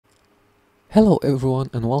Hello everyone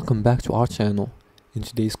and welcome back to our channel. In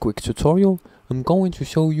today's quick tutorial, I'm going to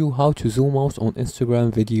show you how to zoom out on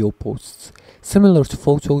Instagram video posts. Similar to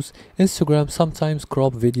photos, Instagram sometimes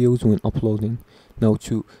crop videos when uploading. Now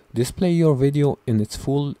to display your video in its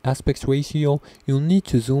full aspect ratio, you'll need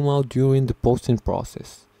to zoom out during the posting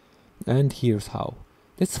process. And here's how.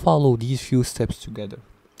 Let's follow these few steps together.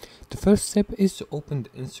 The first step is to open the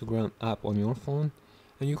Instagram app on your phone.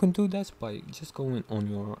 And you can do that by just going on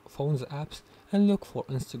your phone's apps and look for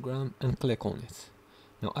Instagram and click on it.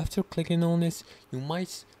 Now after clicking on it, you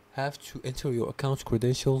might have to enter your account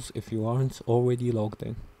credentials if you aren't already logged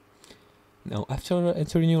in. Now after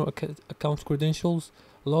entering your account credentials,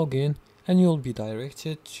 log in and you'll be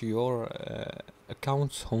directed to your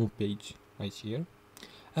account's homepage right here.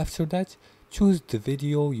 After that, choose the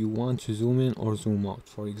video you want to zoom in or zoom out.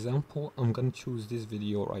 For example, I'm gonna choose this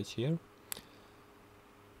video right here.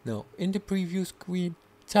 Now in the preview screen,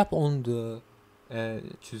 tap on the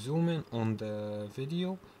to zoom in on the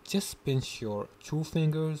video. Just pinch your two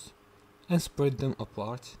fingers and spread them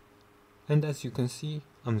apart, and as you can see,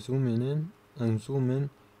 I'm zooming in and zooming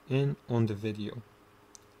in on the video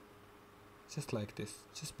just like this,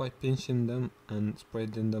 just by pinching them and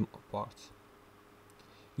spreading them apart.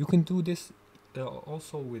 You can do this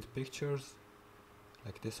also with pictures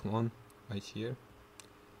like this one right here.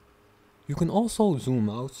 You can also zoom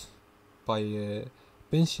out by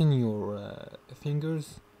pinching your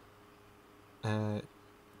fingers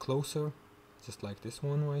closer, just like this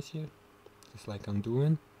one right here, just like I'm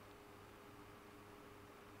doing.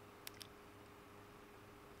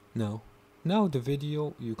 Now the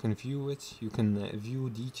video, you can view it, you can view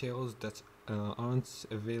details that aren't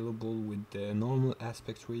available with the normal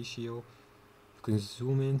aspect ratio. You can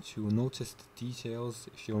zoom in to notice the details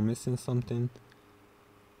if you're missing something.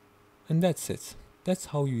 And that's it. That's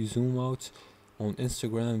how you zoom out on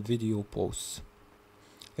Instagram video posts.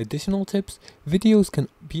 Additional tips: videos can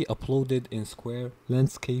be uploaded in square,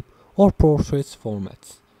 landscape, or portrait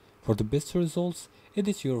formats. For the best results,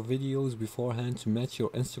 edit your videos beforehand to match your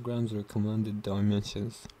Instagram's recommended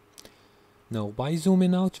dimensions. Now, by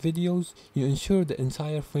zooming out videos, you ensure the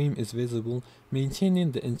entire frame is visible,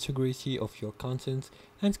 maintaining the integrity of your content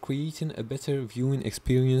and creating a better viewing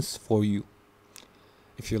experience for you.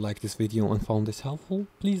 If you like this video and found it helpful,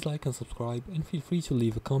 please like and subscribe, and feel free to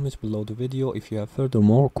leave a comment below the video if you have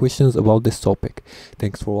furthermore questions about this topic.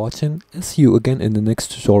 Thanks for watching and see you again in the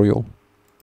next tutorial.